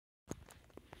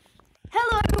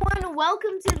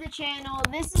welcome to the channel.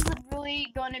 This is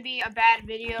really going to be a bad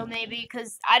video maybe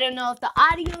because I don't know if the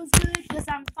audio is good because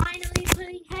I'm finally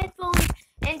putting headphones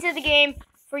into the game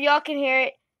for y'all can hear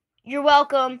it. You're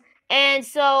welcome. And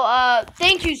so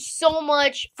thank you so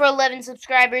much for 11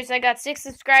 subscribers. I got 6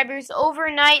 subscribers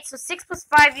overnight, so 6 plus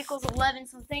 5 equals 11,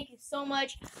 so thank you so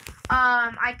much.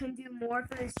 I can do more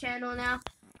for this channel now.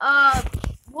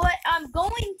 What I'm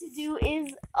going to do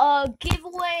is a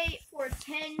giveaway for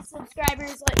 10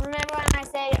 subscribers. Like, remember when I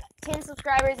say 10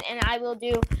 subscribers and I will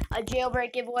do a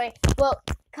jailbreak giveaway? Well,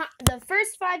 the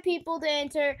first 5 people to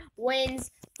enter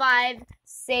wins 5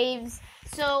 saves.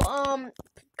 So,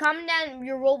 comment down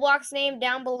your Roblox name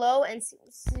down below and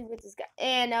see what this guy,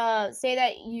 and say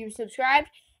that you subscribed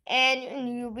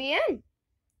and you'll be in.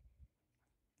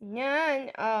 Yeah.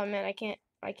 Oh man, I can't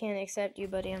accept you,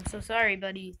 buddy. I'm so sorry,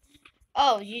 buddy.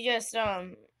 Oh, you just,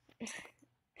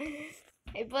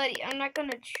 hey, buddy, I'm not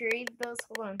gonna trade those.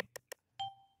 Hold on.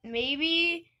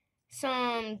 Maybe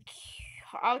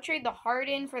I'll trade the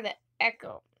Harden for the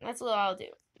Echo. That's what I'll do.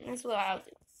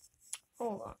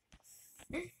 Hold on.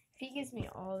 If he gives me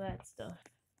all that stuff,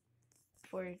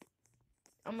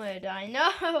 I'm gonna die.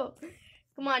 No!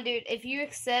 Come on, dude. If you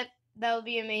accept, that would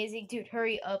be amazing. Dude,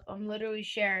 hurry up. I'm literally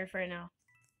sheriff right now.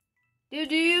 Dude,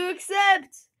 do you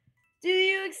accept? Do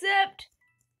you accept?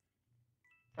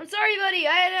 I'm sorry, buddy.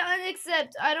 I had to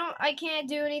unaccept. I can't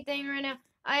do anything right now.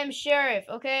 I am sheriff,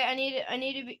 okay? I need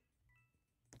to be.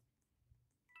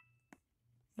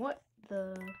 What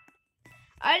the?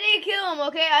 I didn't kill him,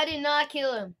 okay? I did not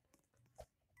kill him.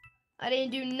 I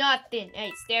didn't do nothing.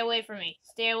 Hey, stay away from me.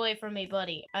 Stay away from me,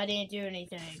 buddy. I didn't do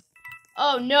anything.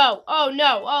 Oh, no. Oh,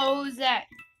 no. Oh, who's that?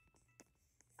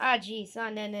 Ah, jeez.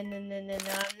 Oh, no. I'm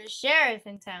the sheriff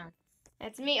in town.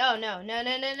 That's me. Oh, no. No.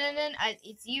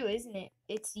 It's you, isn't it?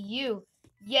 It's you.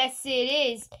 Yes, it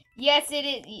is. Yes, it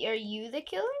is. Are you the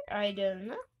killer? I don't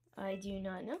know. I do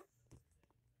not know.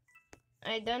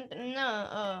 I don't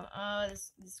know. Oh,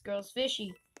 this girl's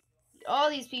fishy.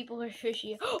 All these people are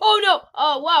fishy. Oh, no.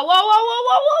 Oh, wow.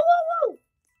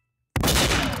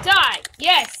 Die.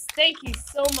 Yes. Thank you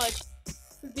so much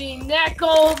for being that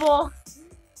gullible.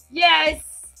 Yes.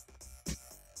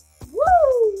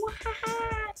 Woo.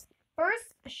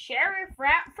 First sheriff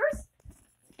first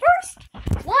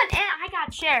one, and I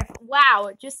got sheriff.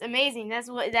 Wow, just amazing. That's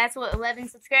what 11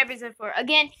 subscribers are for.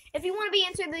 Again, if you want to be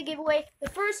entered the giveaway, the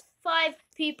first 5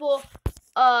 people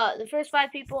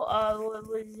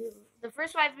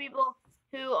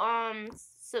who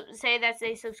say that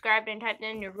they subscribed and typed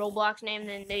in your Roblox name,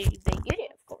 then they get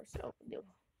it, of course. So,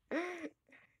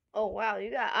 oh wow,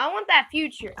 I want that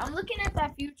future. I'm looking at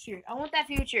that future. I want that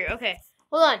future. Okay,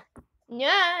 hold on.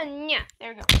 Yeah,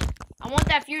 there we go. I want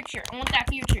that future.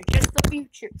 Just the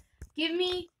future. Give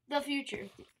me the future.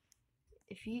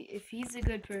 If he's a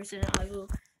good person, I will.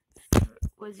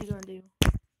 What is he gonna do?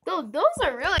 Those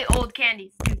are really old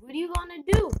candies, dude. What are you gonna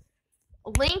do?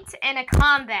 Linked and a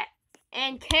combat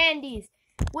and candies.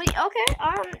 Okay.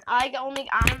 I'm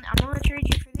gonna trade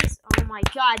you for this. Oh my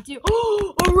god, dude.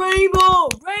 Oh, a rainbow.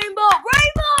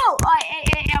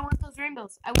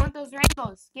 I want those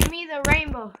rainbows. Give me the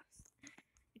rainbows.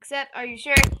 Except, are you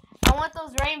sure? I want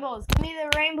those rainbows. Give me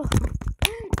the rainbow.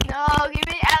 No, give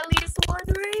me at least one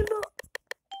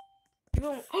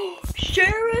rainbow. Oh,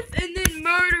 sheriff and then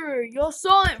murderer. Y'all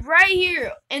saw it right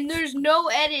here. And there's no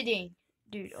editing.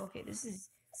 Dude, okay, this is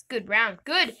good round.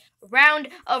 Good round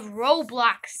of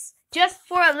Roblox. Just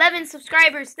for 11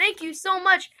 subscribers. Thank you so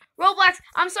much, Roblox.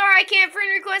 I'm sorry I can't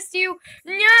friend request you.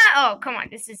 Yeah. Oh, come on.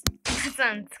 This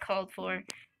sounds called for.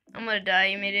 I'm gonna die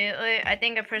immediately. I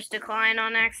think I pressed decline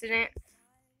on accident.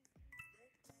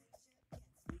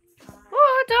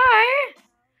 Oh,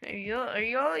 die! Are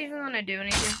y'all even gonna do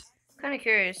anything? Kind of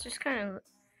curious. Just kind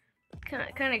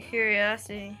of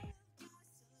curiosity.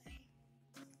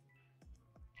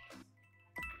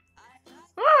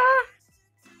 Ah!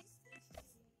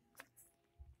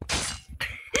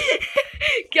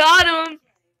 Got him.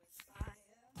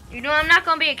 You know I'm not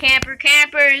gonna be a camper.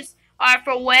 Campers are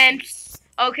for wimps.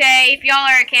 Okay, if y'all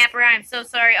are a camper, I'm so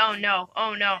sorry. Oh no.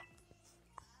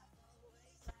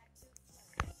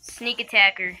 Sneak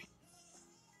attacker.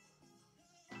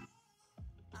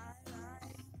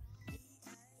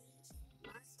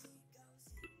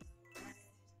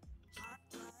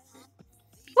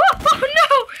 Whoa,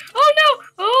 oh no!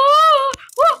 Oh!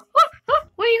 Whoa!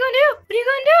 What are you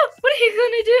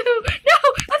gonna do? No!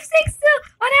 I'm staying still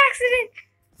on accident!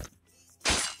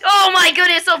 Oh my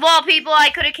goodness, of all people I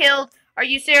could have killed. Are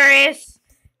you serious?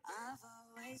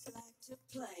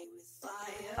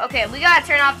 Okay, we gotta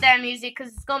turn off that music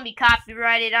because it's gonna be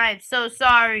copyrighted. I am so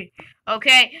sorry.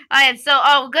 Okay, I am so.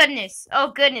 Oh goodness,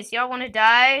 y'all want to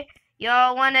die?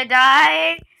 Y'all want to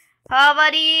die? Huh,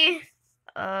 buddy?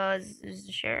 Is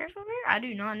the sheriff over here? I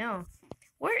do not know.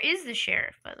 Where is the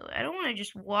sheriff, by the way? I don't want to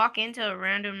just walk into a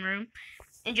random room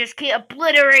and just get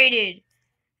obliterated.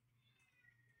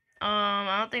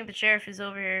 I don't think the sheriff is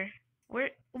over here.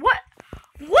 Where? What?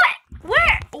 What?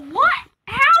 Where? What?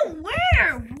 How?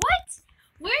 Where? What?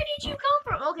 Where did you come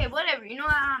from? Okay, whatever. You know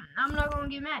what? I'm not gonna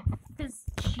get mad because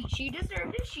she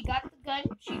deserved it. She got the gun.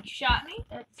 She shot me.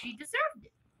 She deserved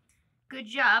it. Good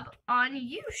job on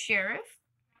you, sheriff.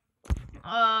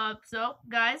 So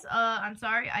guys, I'm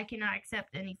sorry, I cannot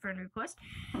accept any friend requests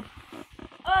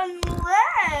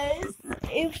unless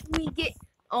if we get.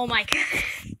 Oh my god.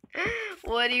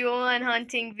 What do you want,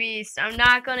 hunting beast? I'm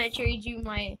not gonna trade you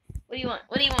my. What do you want?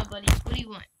 What do you want, buddy? What do you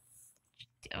want?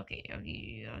 Okay, I'll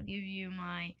give you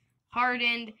my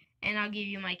hardened, and I'll give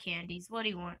you my candies. What do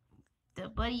you want?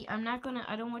 Buddy, I'm not gonna.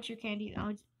 I don't want your candies.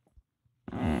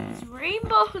 This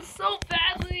rainbow so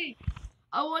badly.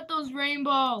 I want those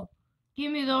rainbow.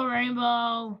 Give me the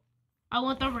rainbow. I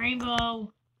want the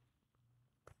rainbow.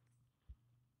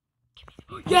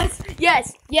 Yes. And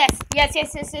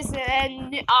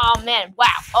oh man, wow.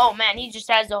 Oh man, he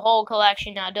just has the whole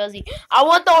collection now, does he? I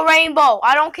want the rainbow.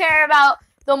 I don't care about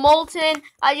the molten.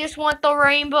 I just want the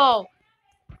rainbow.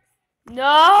 No,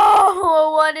 I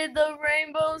wanted the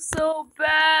rainbow so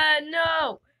bad.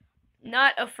 No,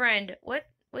 not a friend. What?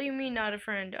 What do you mean not a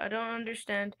friend? I don't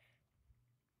understand.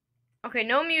 Okay,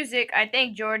 no music. I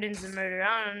think Jordan's the murderer.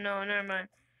 I don't know.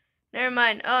 Never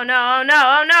mind. Oh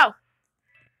no.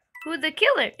 Who's the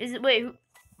killer? Is it? Wait.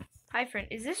 Hi, friend.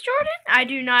 Is this Jordan? I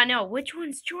do not know. Which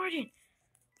one's Jordan?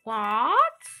 What?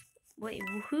 Wait.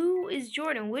 Who is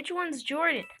Jordan? Which one's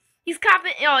Jordan? He's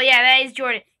copping. Oh yeah, that is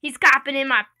Jordan. He's copping in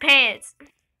my pants.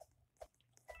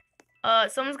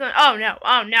 Someone's going. Oh no.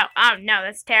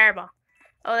 That's terrible.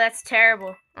 Oh, that's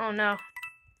terrible. Oh no.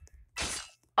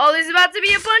 Oh, there's about to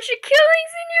be a bunch of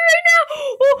killings in here right now.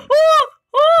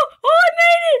 Oh,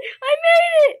 I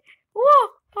made it. Whoa.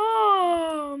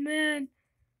 Oh, man.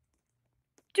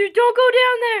 Dude, don't go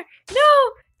down there.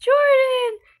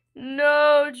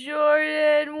 No,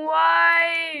 Jordan.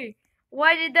 Why?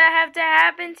 Why did that have to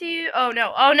happen to you? Oh,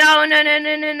 no. No.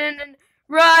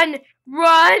 Run.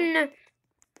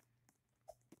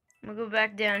 I'm gonna go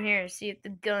back down here and see if the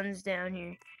gun's down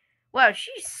here. Wow,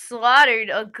 she slaughtered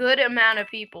a good amount of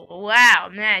people. Wow,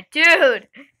 man. Dude,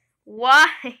 why?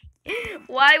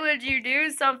 Why would you do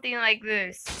something like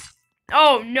this?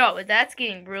 Oh, no, that's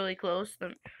getting really close.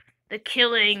 The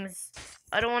killings.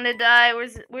 I don't want to die.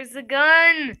 Where's the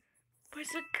gun? Where's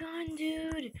the gun,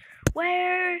 dude?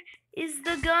 Where is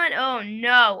the gun? Oh,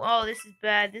 no. Oh, this is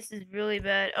bad. This is really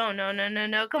bad. Oh, no.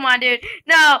 Come on, dude.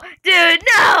 No, dude,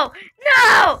 no.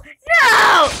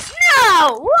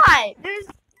 What? There's...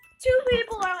 2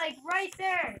 people are like right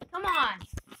there. Come on.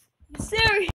 I'm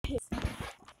serious.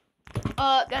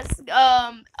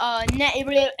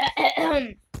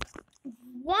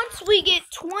 Once we get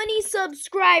 20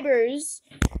 subscribers,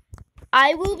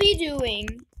 I will be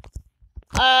doing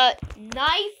a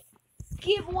knife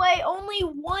giveaway. Only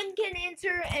one can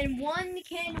enter and one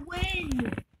can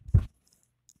win.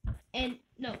 And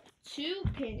no,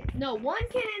 one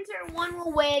can enter and one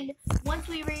will win once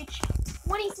we reach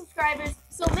 20 subscribers.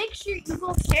 So make sure you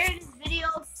go share this video,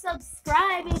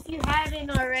 subscribe if you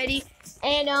haven't already,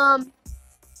 and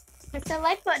hit that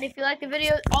like button if you like the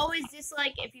video. Always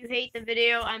dislike if you hate the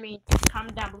video. I mean,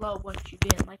 comment down below what you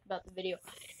didn't like about the video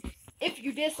if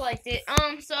you disliked it.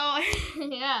 So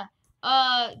yeah.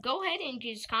 Go ahead and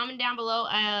just comment down below.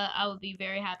 I would be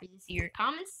very happy to see your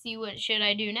comments, see what should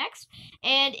I do next.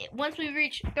 And once we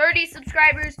reach 30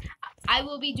 subscribers, I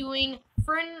will be doing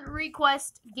friend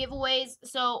request giveaways.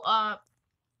 So,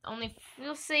 only,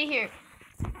 you'll see here,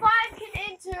 5 can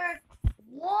enter,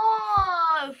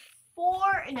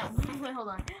 4, no, wait, hold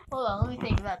on, let me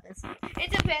think about this.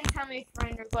 It depends how many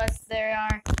friend requests there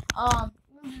are.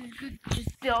 Just,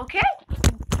 okay.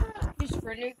 Just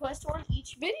friend request one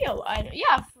each video.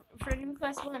 Yeah, friend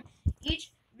request one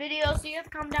each video. So you have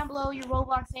to comment down below your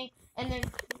Roblox name and then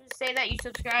say that you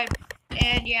subscribe.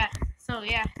 And yeah, so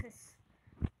yeah,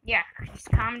 just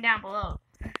comment down below.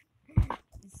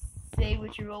 Just say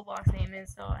what your Roblox name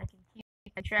is so I can keep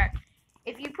track.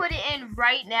 If you put it in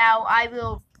right now, I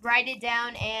will write it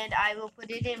down and I will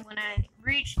put it in when I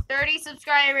reach 30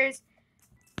 subscribers.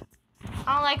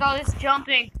 I don't like all this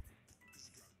jumping.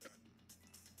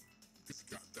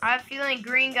 I have a feeling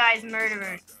green guy's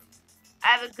murderer. I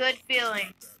have a good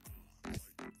feeling.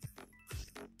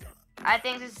 I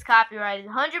think this is copyrighted.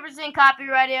 100%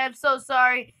 copyrighted. I'm so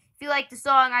sorry. If you like the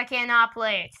song, I cannot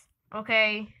play it.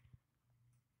 Okay?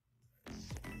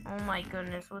 Oh my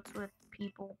goodness, what's with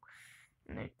people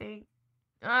and their thing?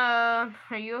 Are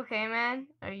you okay, man?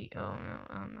 Are you? Oh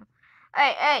no.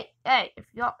 Hey! If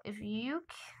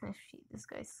this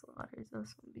guy slaughters us, I'm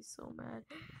gonna be so mad.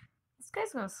 This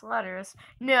guy's gonna slaughter us.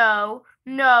 No,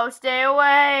 stay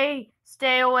away!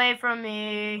 Stay away from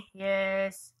me.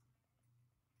 Yes.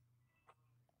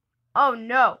 Oh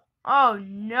no! Oh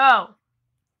no!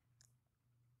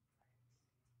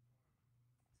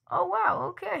 Oh wow.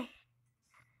 Okay.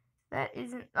 That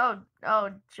isn't. Oh,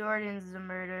 Jordan's the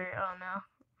murderer. Oh no.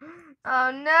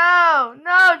 Oh no!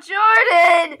 No,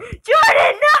 Jordan!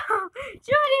 Jordan, no!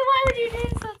 Jordan, why would you do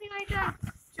something like that?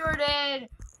 Jordan!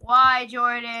 Why,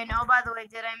 Jordan? Oh, by the way,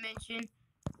 did I mention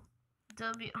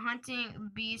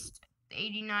Hunting Beast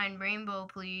 89 Rainbow,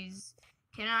 please?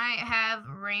 Can I have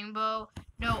Rainbow?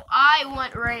 No, I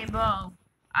want Rainbow.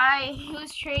 He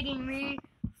was trading me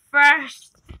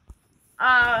first.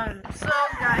 So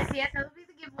guys, yeah, that'll be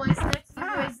the giveaways. Next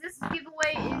giveaways. This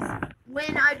giveaway is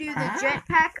when I do the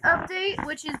jetpack update,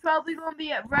 which is probably gonna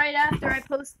be right after I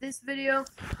post this video.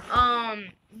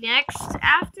 Next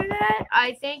after that,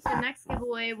 I think the next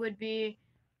giveaway would be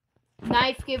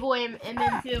knife giveaway in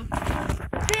MM2.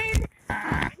 Then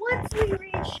once we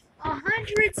reach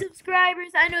 100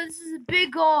 subscribers, I know this is a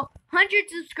big goal. 100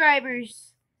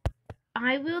 subscribers,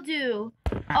 I will do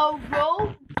a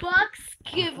Robux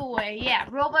giveaway. Yeah,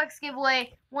 Robux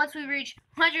giveaway once we reach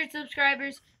 100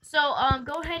 subscribers. So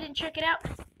go ahead and check it out.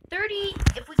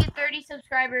 If we get 30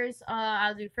 subscribers,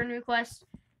 I'll do friend requests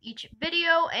each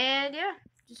video, and yeah,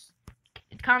 just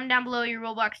comment down below your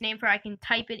Roblox name for I can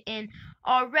type it in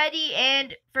already,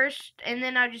 and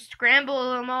then I'll just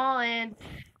scramble them all and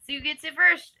see who gets it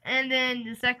first, and then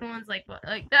the second one's like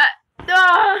that.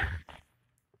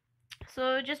 So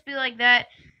it'll just be like that.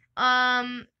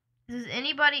 Does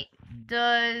anybody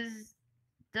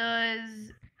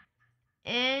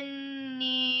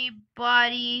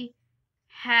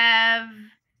have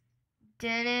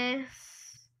Dennis?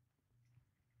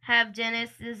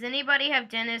 Does anybody have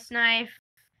Dennis knife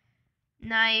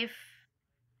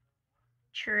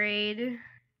trade?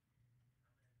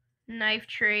 Knife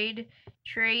trade?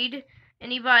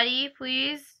 Anybody,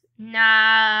 please?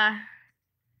 Nah.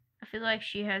 I feel like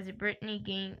she has a Brittany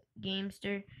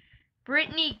Gamester.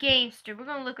 Brittany Gamester. We're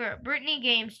gonna look her up. Brittany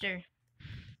Gamester.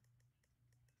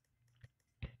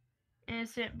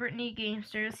 Innocent Brittany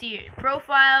Gamester. Let's see her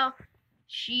profile.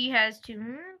 She has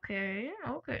two. Okay.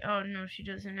 Oh no, she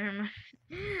doesn't. Never mind.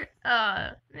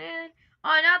 Man.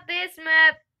 Oh, not this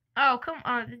map. Oh, come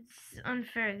on. It's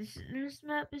unfair. This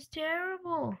map is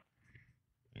terrible.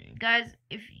 Guys,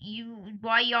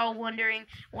 why y'all wondering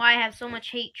why I have so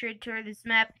much hatred toward this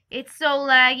map? It's so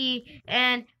laggy,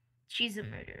 and she's a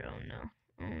murderer. Oh no.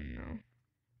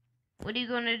 What are you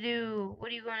gonna do?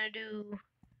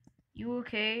 You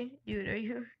okay? Dude, are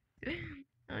you? I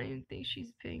don't even think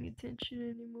she's paying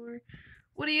attention anymore.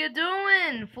 What are you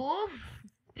doing, fool?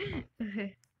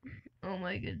 Oh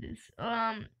my goodness.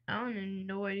 I don't have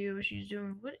no idea what she's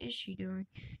doing. What is she doing?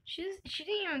 She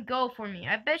didn't even go for me.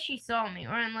 I bet she saw me,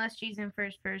 or unless she's in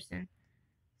first person.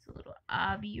 It's a little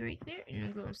obby right there, and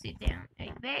I'm gonna sit down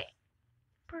like that.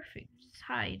 Perfect. Just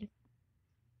hide.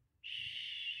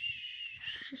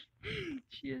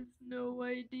 She has no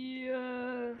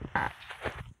idea.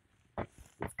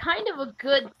 It's kind of a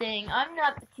good thing. I'm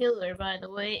not the killer, by the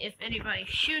way. If anybody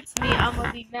shoots me, I'm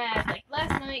gonna be mad. Like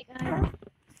last night, guys,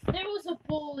 there was a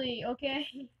bully, okay?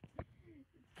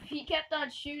 He kept on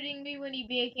shooting me when he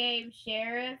became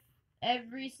sheriff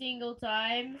every single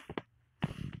time.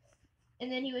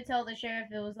 And then he would tell the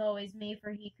sheriff it was always me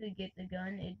for he could get the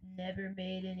gun. It never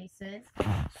made any sense.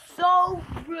 So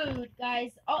rude,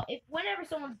 guys. Whenever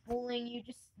someone's bullying you,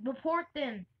 just report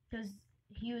them. Because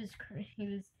he was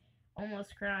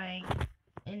almost crying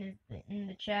in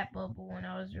the chat bubble when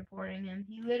I was reporting him.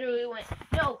 He literally went,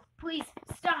 "No, please,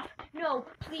 stop. No,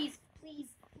 please.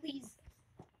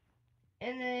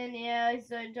 And then, yeah, I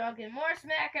started talking more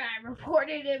smack, and I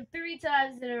reported him 3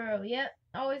 times in a row. Yep,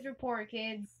 always report,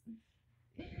 kids.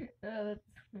 Oh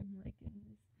my goodness.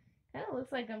 Kind of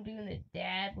looks like I'm doing the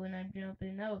dab when I'm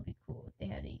jumping. That would be cool if they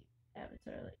had a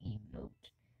avatar like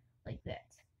emote like that.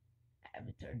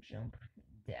 Avatar jump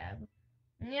dab.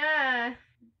 Yeah.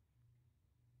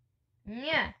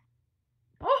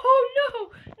 Oh no,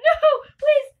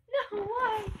 please, no.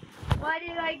 Why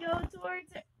did I go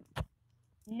towards her?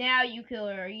 Now you kill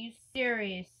her. Are you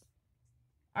serious?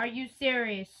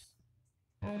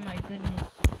 Oh my goodness.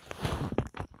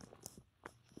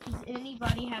 Does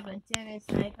anybody have a Dennis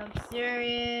knife? I'm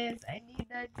serious. I need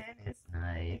that Dennis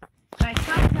knife. Guys,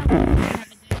 comment down below if you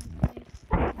have a Dennis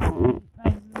knife.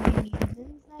 Guys, really need a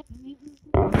Dennis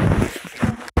knife.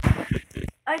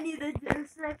 need the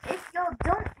dentist knife. If y'all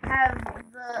don't have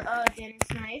the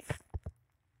dentist knife,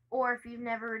 or if you've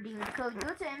never redeemed the code,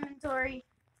 go to inventory,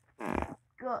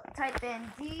 go type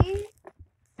in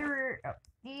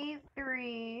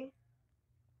D3NIS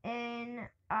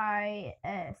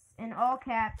in all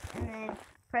caps, and then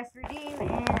press redeem.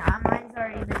 And mine's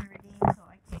already been redeemed, so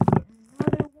I can't get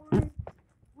another one,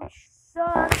 which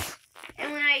sucks.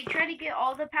 And when I tried to get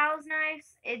all the Pals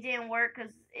knives, it didn't work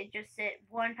because it just said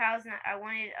one Pals knife. I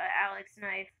wanted an Alex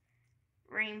knife,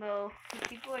 rainbow.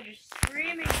 People are just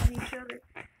screaming at each other.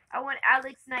 I want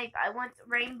Alex knife. I want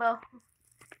rainbow.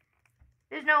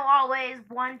 There's no always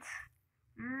want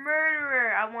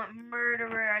murderer. I want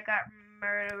murderer. I got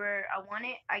murderer. I want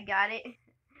it. I got it.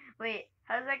 Wait,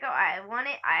 how does that go? I want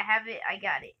it. I have it. I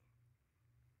got it.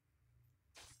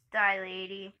 Die,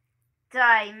 lady.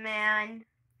 Die, man.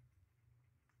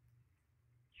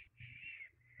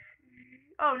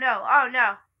 Oh no, oh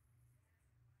no.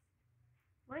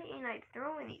 Why ain't I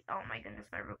throwing these? Oh my goodness,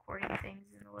 my recording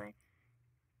thing's in the way.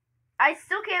 I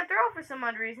still can't throw for some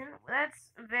odd reason.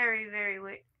 That's very, very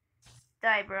weird.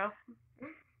 Die, bro.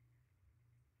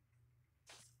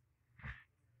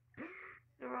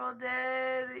 They're all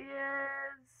dead.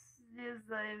 Yes. Yes,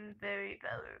 I'm very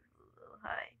powerful. Oh,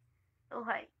 hi. Oh,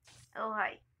 hi. Oh,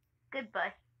 hi.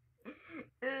 Goodbye.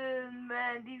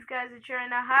 Man, these guys are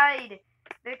trying to hide.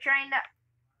 They're trying to...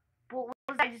 What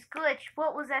was that? I just glitched.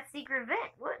 What was that secret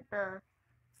vent? What the?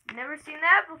 Never seen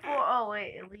that before. Oh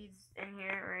wait, it leads in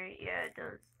here, right? Yeah, it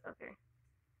does. Okay.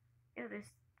 Ew,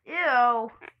 this.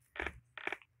 Ew.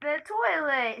 The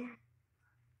toilet.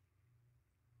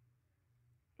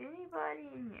 Anybody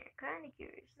in here? Kind of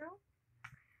curious, no?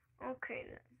 Okay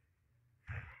then.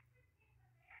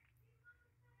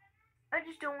 I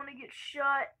just don't want to get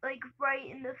shot like right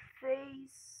in the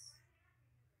face.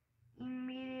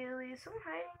 Immediately. Is someone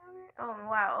hiding on it? Oh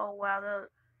wow, oh wow,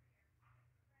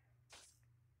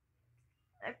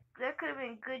 that could have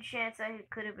been a good chance I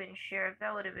could have been sheriff.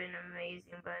 That would have been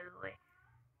amazing, by the way.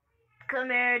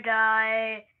 Come here,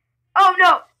 die. Oh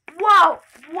no! Whoa!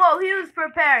 Whoa, he was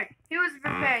prepared. He was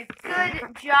prepared.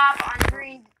 Good job on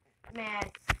Green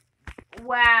Man.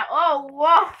 Wow. Oh,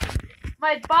 whoa!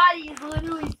 My body is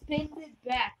literally bended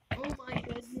back. Oh my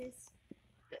goodness.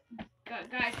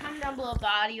 Guys, comment down below if the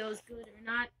audio is good or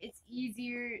not. It's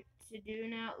easier to do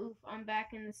now. Oof, I'm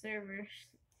back in the servers.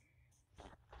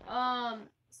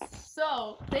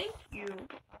 So thank you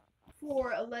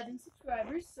for 11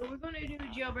 subscribers. So we're gonna do a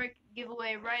jailbreak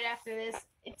giveaway right after this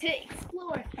to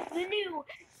explore the new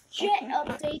jet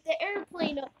update, the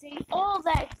airplane update, all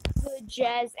that good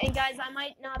jazz. And guys, I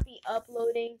might not be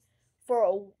uploading for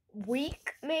a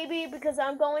week maybe because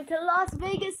I'm going to Las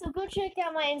Vegas. So go check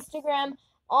out my Instagram.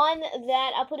 On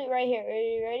that, I'll put it right here. Are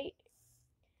you ready?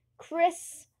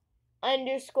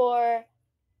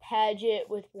 Chris_Paget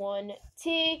with 1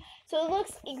 T. So it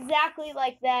looks exactly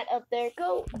like that up there.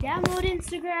 Go download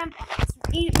Instagram. It's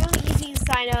really easy to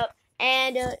sign up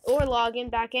and or log in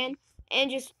back in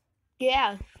and just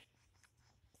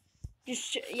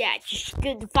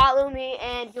follow me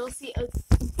and you'll see a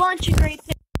bunch of great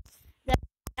things that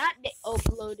are not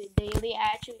uploaded daily. I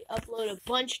actually upload a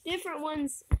bunch of different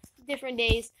ones. Different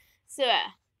days. So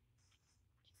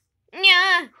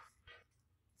yeah.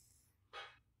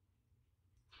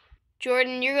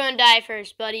 Jordan, you're gonna die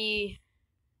first, buddy.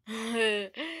 There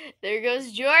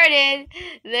goes Jordan.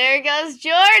 There goes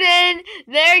Jordan.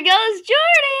 There goes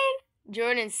Jordan.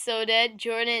 Jordan's so dead.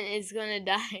 Jordan is gonna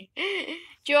die.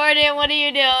 Jordan, what are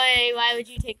you doing? Why would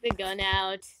you take the gun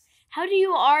out? How do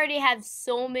you already have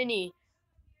so many?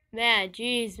 Man,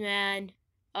 jeez, man.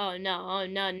 Oh no, oh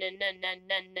no.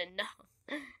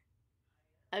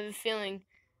 I have a feeling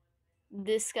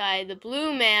this guy, the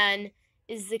blue man,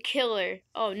 is the killer.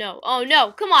 Oh no,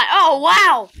 come on. Oh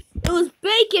wow, it was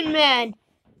Bacon Man.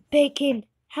 Bacon,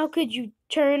 how could you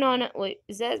turn on it? Wait,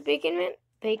 is that Bacon Man?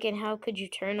 Bacon, how could you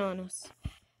turn on us?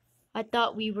 I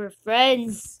thought we were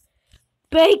friends.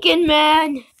 Bacon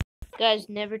Man. Guys,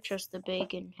 never trust the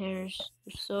bacon hairs.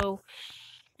 They're so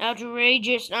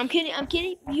outrageous. I'm kidding.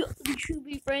 You should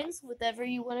be friends with whoever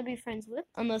you want to be friends with,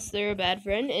 unless they're a bad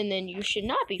friend, and then you should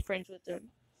not be friends with them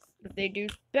if they do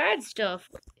bad stuff.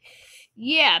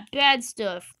 Yeah, bad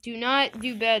stuff. Do not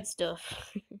do bad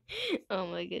stuff. Oh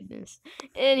my goodness.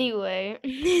 Anyway,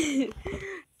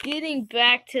 getting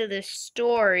back to the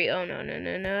story. Oh no.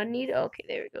 I need. Okay,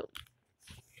 there we go.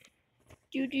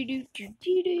 Okay,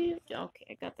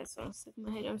 I got that song stuck in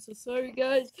my head. I'm so sorry,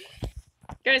 guys.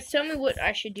 Guys, tell me what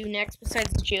I should do next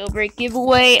besides the jailbreak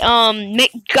giveaway.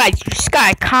 Guys, you just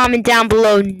gotta comment down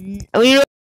below. We will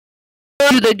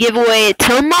do the giveaway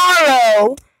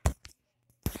tomorrow.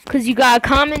 because you gotta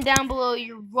comment down below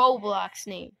your Roblox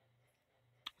name.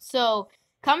 So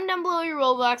comment down below your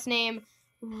Roblox name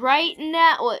right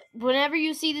now. Whenever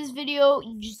you see this video,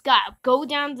 you just gotta go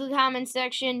down to the comment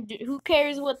section. Who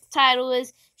cares what the title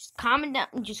is? Just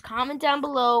comment down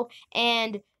below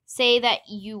and say that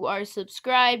you are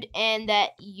subscribed and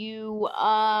that you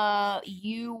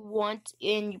want,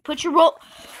 and you put your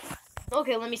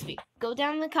Okay, let me speak. Go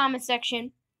down in the comment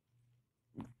section.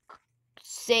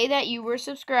 Say that you were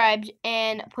subscribed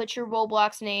and put your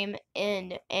Roblox name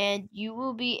in, and you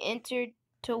will be entered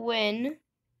to win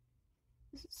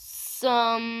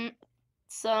some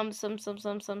stuff.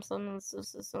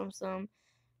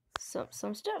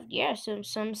 Yeah,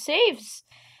 some saves.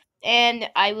 And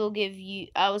I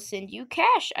will send you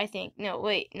cash, I think. No,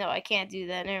 wait, no, I can't do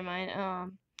that. Never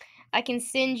mind. I can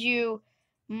send you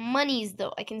monies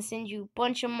though. I can send you a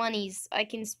bunch of monies.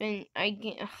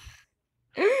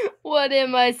 What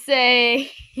am I saying?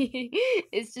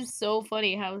 It's just so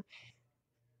funny how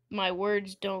my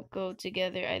words don't go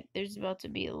together. There's about to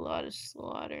be a lot of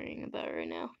slaughtering about right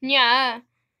now. Yeah.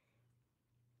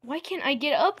 Why can't I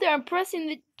get up there? I'm pressing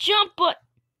the jump button.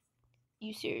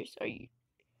 You serious? Are you?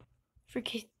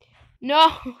 Forget.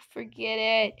 No, forget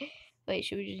it. Wait,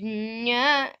 should we just?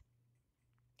 Yeah.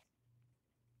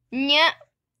 Yeah.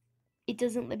 It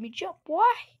doesn't let me jump.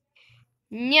 Why?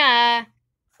 Yeah.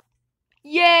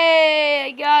 Yay!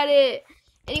 I got it.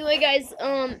 Anyway, guys,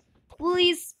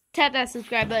 please tap that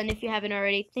subscribe button if you haven't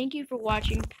already. Thank you for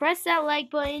watching. Press that like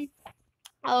button.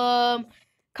 Comment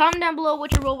down below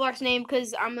what's your Roblox name,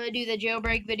 because I'm gonna do the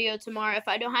jailbreak video tomorrow. If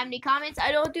I don't have any comments,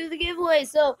 I don't do the giveaway.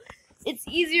 So it's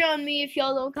easier on me if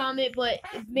y'all don't comment, but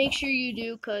make sure you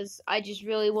do, because I just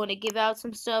really want to give out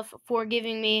some stuff for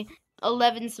giving me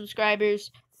 11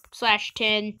 subscribers /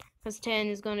 10, because 10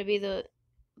 is gonna be the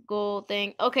goal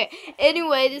thing. Okay.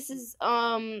 Anyway, this has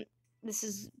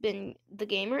been The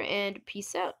Gamer, and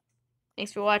peace out.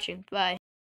 Thanks for watching. Bye.